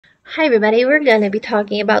Hi everybody, we're going to be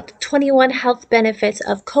talking about the 21 health benefits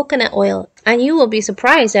of coconut oil, and you will be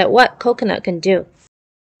surprised at what coconut can do.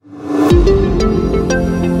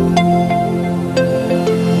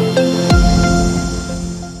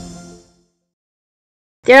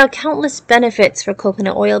 There are countless benefits for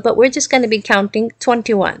coconut oil, but we're just going to be counting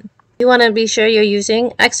 21. You want to be sure you're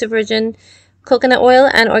using extra virgin coconut oil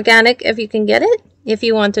and organic if you can get it, if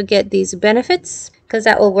you want to get these benefits, because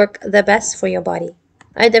that will work the best for your body.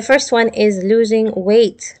 The first one is losing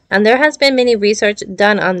weight, and there has been many research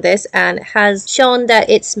done on this and has shown that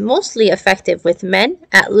it's mostly effective with men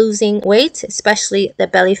at losing weight, especially the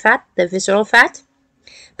belly fat, the visceral fat,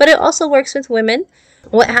 but it also works with women.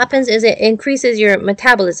 What happens is it increases your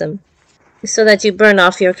metabolism so that you burn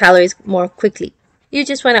off your calories more quickly. You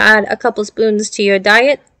just want to add a couple spoons to your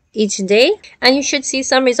diet each day, and you should see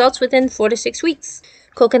some results within 4 to 6 weeks.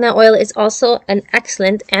 Coconut oil is also an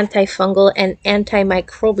excellent antifungal and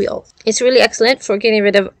antimicrobial. It's really excellent for getting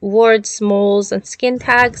rid of warts, moles, and skin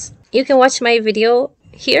tags. You can watch my video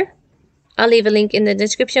here. I'll leave a link in the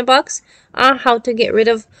description box on how to get rid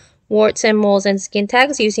of warts and moles and skin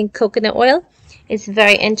tags using coconut oil. It's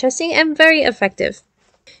very interesting and very effective.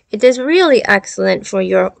 It is really excellent for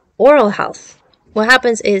your oral health. What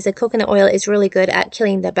happens is the coconut oil is really good at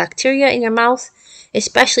killing the bacteria in your mouth,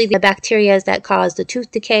 especially the bacteria that cause the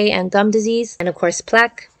tooth decay and gum disease, and of course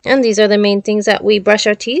plaque. And these are the main things that we brush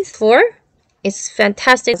our teeth for. It's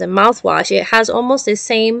fantastic as a mouthwash. It has almost the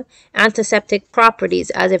same antiseptic properties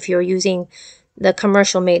as if you're using the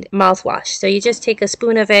commercial made mouthwash. So you just take a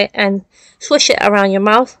spoon of it and swish it around your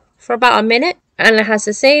mouth for about a minute, and it has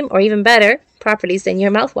the same or even better properties than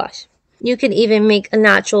your mouthwash. You can even make a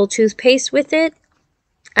natural toothpaste with it.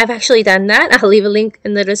 I've actually done that. I'll leave a link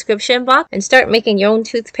in the description box and start making your own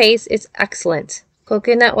toothpaste. It's excellent.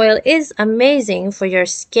 Coconut oil is amazing for your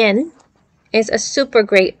skin. It's a super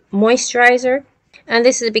great moisturizer, and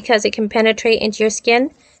this is because it can penetrate into your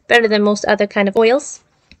skin better than most other kind of oils,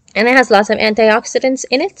 and it has lots of antioxidants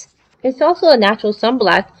in it. It's also a natural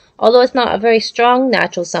sunblock, although it's not a very strong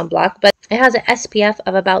natural sunblock, but it has an SPF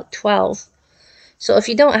of about 12. So if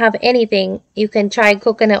you don't have anything, you can try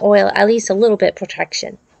coconut oil, at least a little bit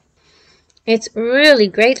protection. It's really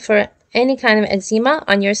great for any kind of eczema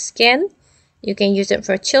on your skin. You can use it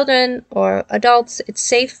for children or adults. It's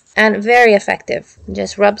safe and very effective.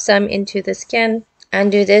 Just rub some into the skin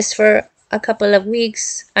and do this for a couple of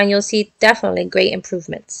weeks, and you'll see definitely great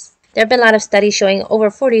improvements. There have been a lot of studies showing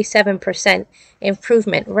over 47%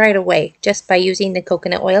 improvement right away just by using the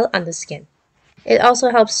coconut oil on the skin. It also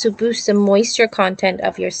helps to boost the moisture content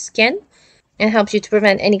of your skin and helps you to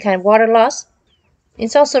prevent any kind of water loss.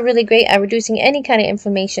 It's also really great at reducing any kind of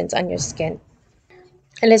inflammations on your skin.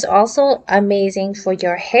 It is also amazing for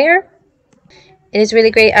your hair. It is really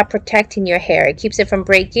great at protecting your hair. It keeps it from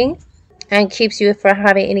breaking and keeps you from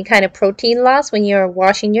having any kind of protein loss when you're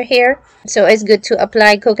washing your hair. So it's good to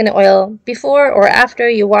apply coconut oil before or after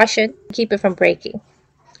you wash it. Keep it from breaking.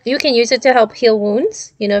 You can use it to help heal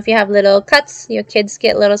wounds. You know, if you have little cuts, your kids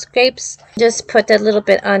get little scrapes, just put a little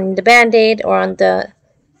bit on the band-aid or on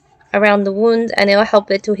around the wound, and it'll help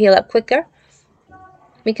it to heal up quicker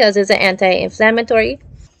because it's an anti-inflammatory.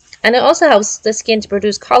 And it also helps the skin to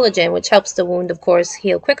produce collagen, which helps the wound, of course,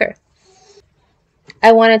 heal quicker.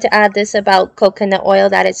 I wanted to add this about coconut oil,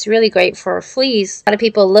 that it's really great for fleas. A lot of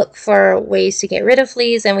people look for ways to get rid of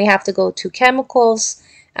fleas, and we have to go to chemicals.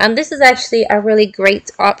 And this is actually a really great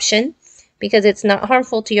option because it's not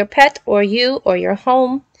harmful to your pet or you or your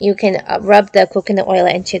home. You can rub the coconut oil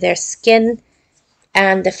into their skin,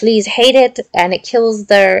 and the fleas hate it, and it kills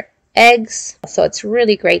their eggs. So it's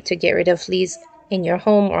really great to get rid of fleas in your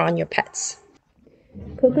home or on your pets.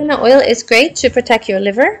 Coconut oil is great to protect your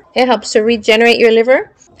liver. It helps to regenerate your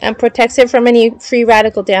liver and protects it from any free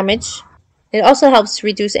radical damage. It also helps to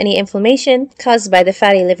reduce any inflammation caused by the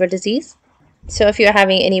fatty liver disease. So if you're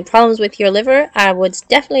having any problems with your liver, I would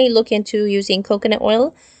definitely look into using coconut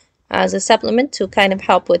oil as a supplement to kind of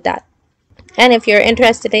help with that. And if you're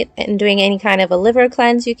interested in doing any kind of a liver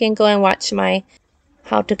cleanse, you can go and watch my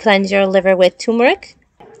How to Cleanse Your Liver with Turmeric.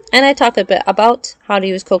 And I talk a bit about how to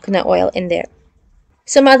use coconut oil in there.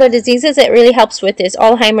 Some other diseases it really helps with is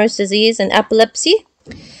Alzheimer's disease and epilepsy.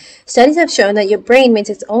 Studies have shown that your brain makes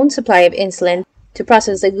its own supply of insulin to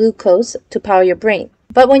process the glucose to power your brain.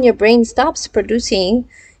 But when your brain stops producing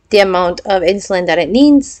the amount of insulin that it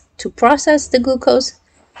needs to process the glucose,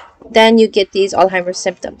 then you get these Alzheimer's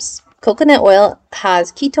symptoms. Coconut oil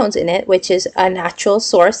has ketones in it, which is a natural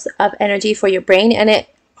source of energy for your brain, and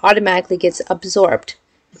it automatically gets absorbed.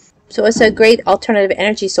 So it's a great alternative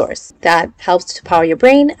energy source that helps to power your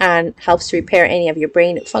brain and helps to repair any of your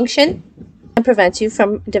brain function. and prevents you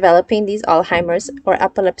from developing these Alzheimer's or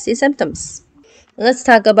epilepsy symptoms. Let's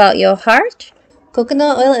talk about your heart.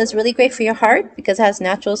 Coconut oil is really great for your heart because it has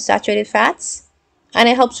natural saturated fats, and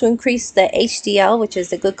it helps to increase the HDL, which is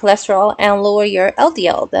the good cholesterol, and lower your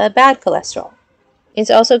LDL, the bad cholesterol. It's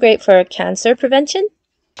also great for cancer prevention.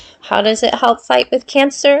 How does it help fight with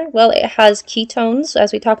cancer? Well, it has ketones,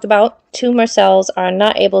 as we talked about. Tumor cells are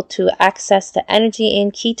not able to access the energy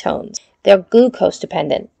in ketones. They're glucose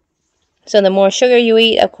dependent. So the more sugar you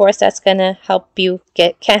eat, of course, that's going to help you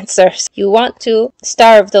get cancer. You want to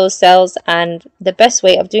starve those cells, and the best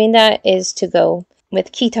way of doing that is to go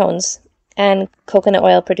with ketones. And coconut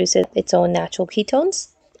oil produces its own natural ketones.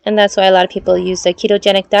 And that's why a lot of people use the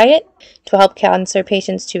ketogenic diet to help cancer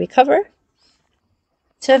patients to recover.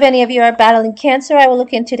 So if any of you are battling cancer, I will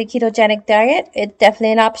look into the ketogenic diet. It's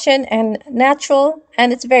definitely an option and natural,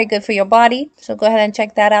 and it's very good for your body. So go ahead and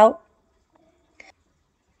check that out.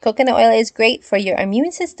 Coconut oil is great for your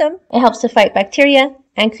immune system. It helps to fight bacteria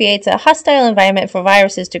and creates a hostile environment for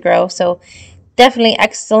viruses to grow. So definitely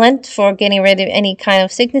excellent for getting rid of any kind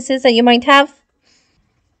of sicknesses that you might have.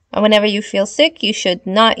 And whenever you feel sick, you should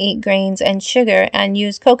not eat grains and sugar and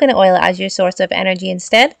use coconut oil as your source of energy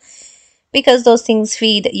instead, because those things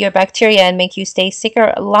feed your bacteria and make you stay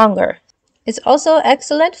sicker longer. It's also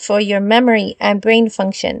excellent for your memory and brain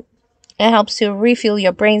function. It helps to refuel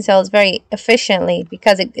your brain cells very efficiently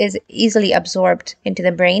because it is easily absorbed into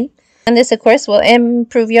the brain. And this, of course, will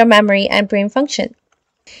improve your memory and brain function.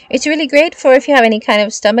 It's really great for if you have any kind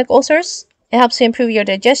of stomach ulcers. It helps to improve your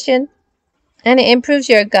digestion, and it improves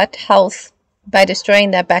your gut health by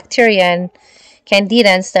destroying the bacteria and candida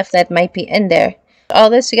and stuff that might be in there.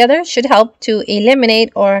 All this together should help to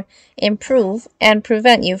eliminate or improve and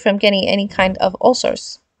prevent you from getting any kind of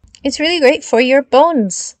ulcers. It's really great for your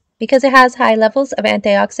bones because it has high levels of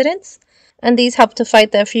antioxidants, and these help to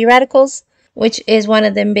fight the free radicals, which is one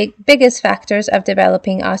of the biggest factors of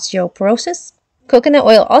developing osteoporosis. Coconut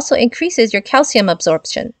oil also increases your calcium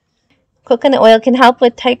absorption. Coconut oil can help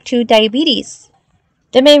with type 2 diabetes.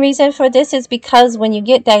 The main reason for this is because when you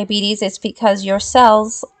get diabetes, it's because your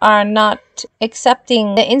cells are not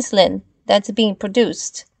accepting the insulin that's being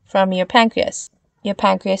produced from your pancreas. Your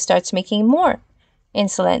pancreas starts making more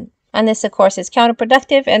insulin. And this, of course, is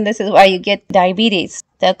counterproductive, and this is why you get diabetes.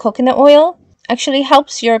 The coconut oil actually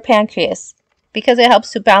helps your pancreas because it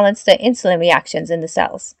helps to balance the insulin reactions in the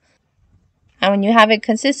cells. And when you have it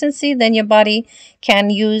consistency, then your body can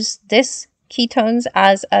use this ketones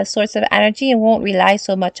as a source of energy and won't rely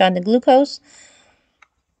so much on the glucose,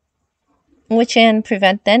 which can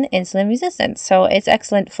prevent then insulin resistance. So it's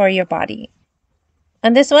excellent for your body.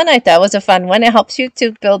 And this one I thought was a fun one. It helps you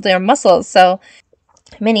to build your muscles. So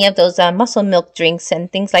many of those muscle milk drinks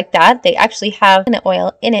and things like that, they actually have coconut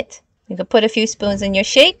oil in it. You can put a few spoons in your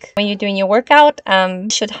shake when you're doing your workout.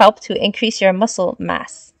 Should help to increase your muscle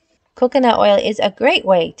mass. Coconut oil is a great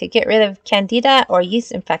way to get rid of candida or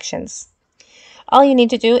yeast infections. All you need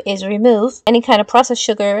to do is remove any kind of processed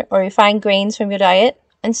sugar or refined grains from your diet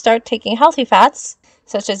and start taking healthy fats,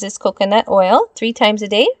 such as this coconut oil, 3 times a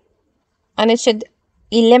day. And it should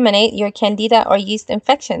eliminate your candida or yeast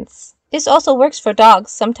infections. This also works for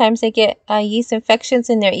dogs. Sometimes they get yeast infections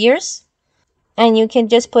in their ears. And you can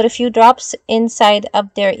just put a few drops inside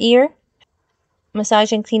of their ear,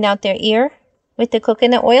 massage and clean out their ear with the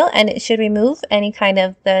coconut oil, and it should remove any kind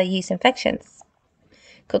of the yeast infections.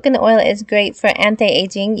 Coconut oil is great for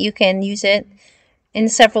anti-aging. You can use it in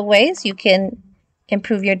several ways. You can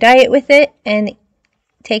improve your diet with it and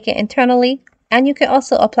take it internally, and you can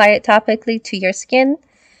also apply it topically to your skin,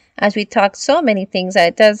 as we talked so many things that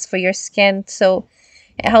it does for your skin. So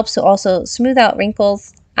it helps to also smooth out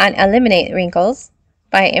wrinkles and eliminate wrinkles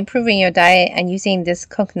by improving your diet and using this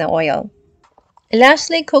coconut oil.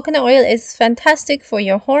 Lastly, coconut oil is fantastic for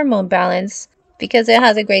your hormone balance because it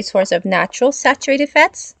has a great source of natural saturated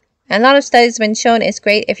fats. And a lot of studies have been shown it's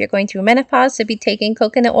great if you're going through menopause to be taking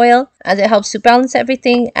coconut oil, as it helps to balance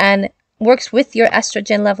everything and works with your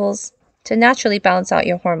estrogen levels to naturally balance out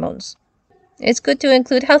your hormones. It's good to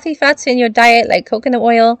include healthy fats in your diet like coconut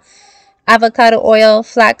oil, avocado oil,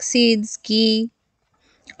 flax seeds, ghee.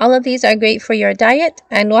 All of these are great for your diet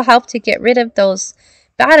and will help to get rid of those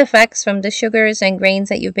bad effects from the sugars and grains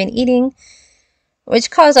that you've been eating,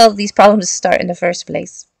 which cause all of these problems to start in the first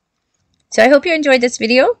place. So I hope you enjoyed this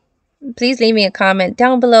video. Please leave me a comment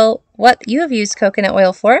down below what you have used coconut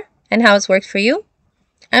oil for and how it's worked for you.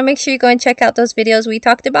 And make sure you go and check out those videos we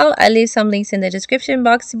talked about. I'll leave some links in the description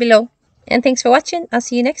box below. And thanks for watching. I'll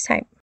see you next time.